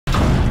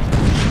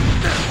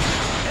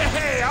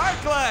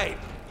Arclight!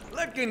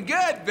 Looking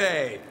good,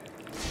 babe.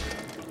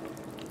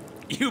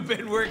 You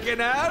been working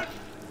out?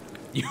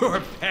 Your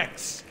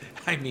pecs,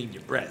 I mean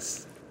your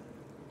breasts.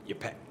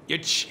 Your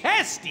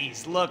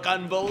chesties look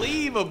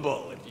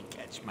unbelievable, if you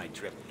catch my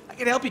drift. I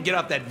can help you get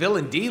off that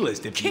villain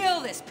D-list if you...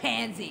 Kill this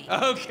pansy!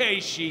 Okay,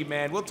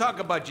 She-Man, we'll talk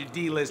about your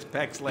D-list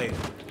pecs later.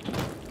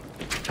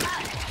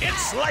 It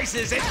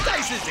slices, it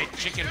dices, it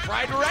chicken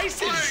fried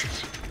rices!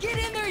 Get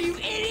in there, you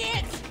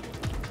idiot!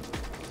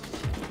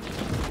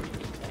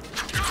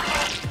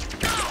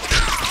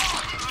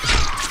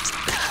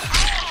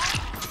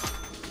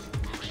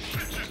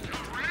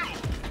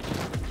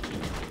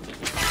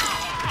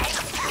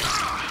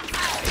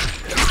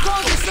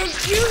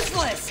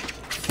 Useless!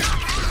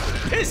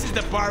 This is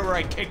the part where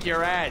I kick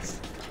your ass.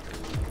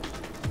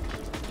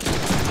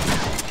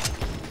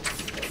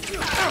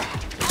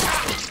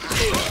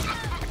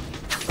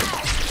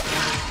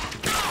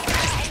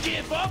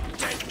 Give up,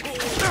 Deadpool!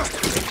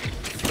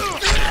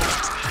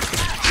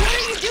 What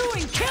are you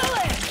doing? Kill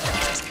it!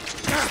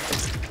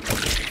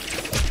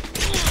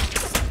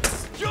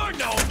 You're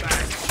no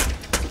match!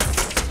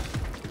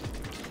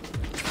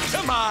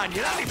 Come on,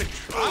 you're not even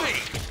trying!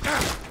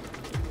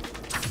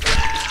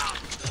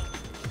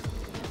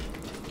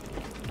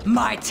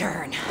 My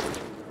turn.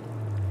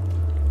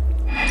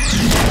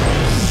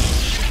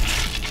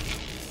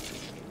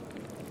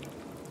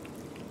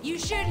 You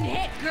shouldn't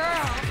hit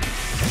girls,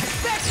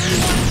 especially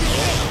ones you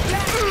hit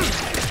back.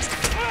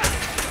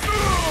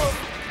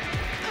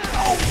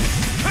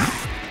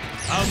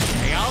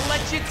 Okay, I'll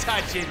let you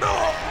touch it.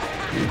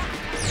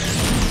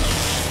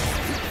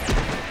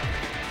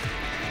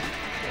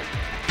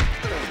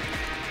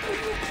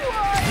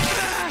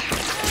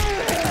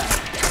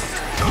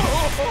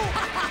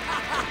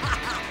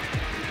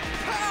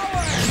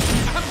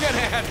 I'm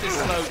gonna have to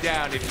slow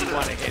down if you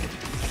want to hit it.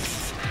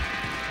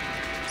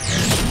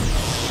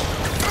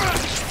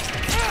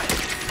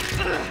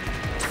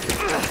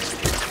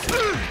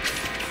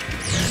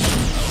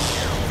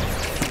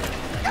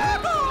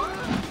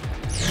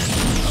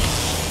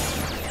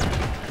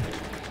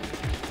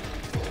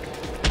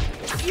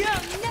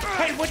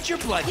 Hey, what's your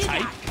blood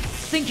type?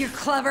 Think you're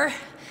clever?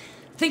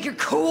 Think you're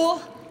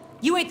cool?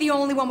 You ain't the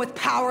only one with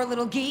power,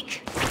 little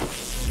geek.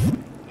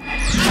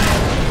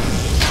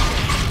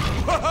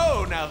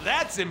 Whoa, now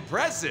that's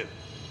impressive.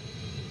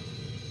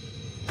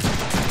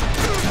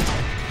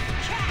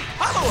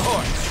 Hollow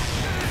horse.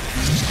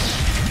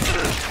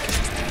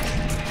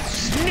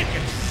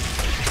 Snicket.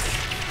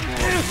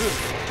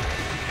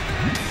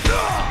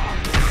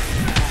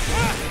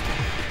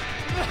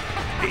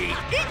 The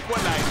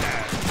equalizer.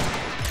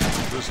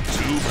 This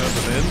tube has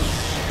an end?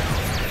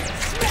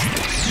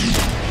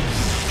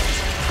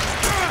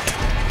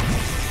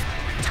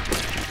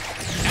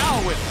 Now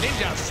with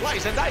ninja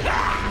slice and dice.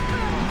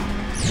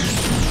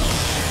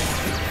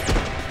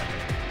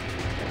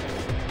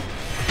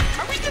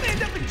 Are we gonna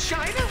end up in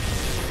China?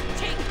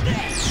 Take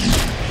this!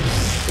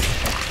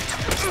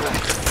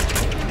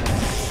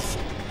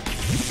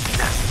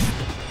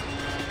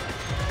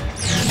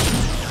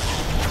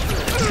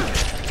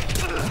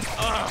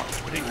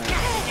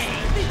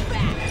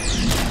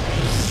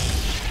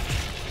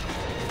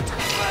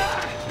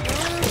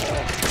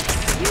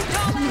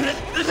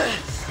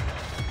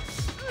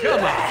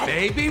 Come on,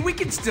 baby. We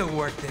can still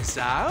work this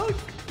out.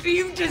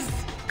 You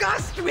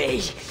disgust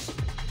me!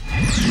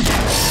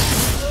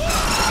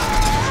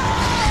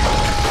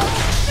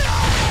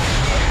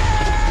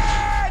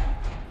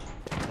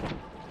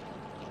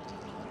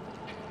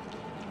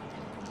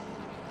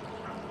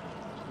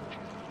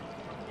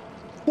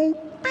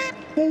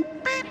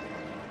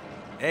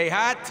 Hey,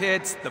 hot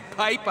tits, the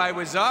pipe I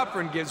was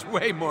offering gives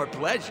way more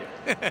pleasure.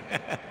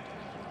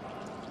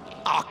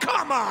 Oh,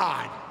 come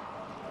on!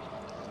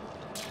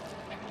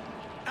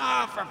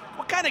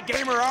 What kind of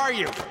gamer are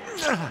you?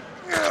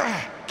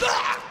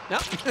 No,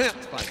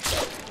 it's fine.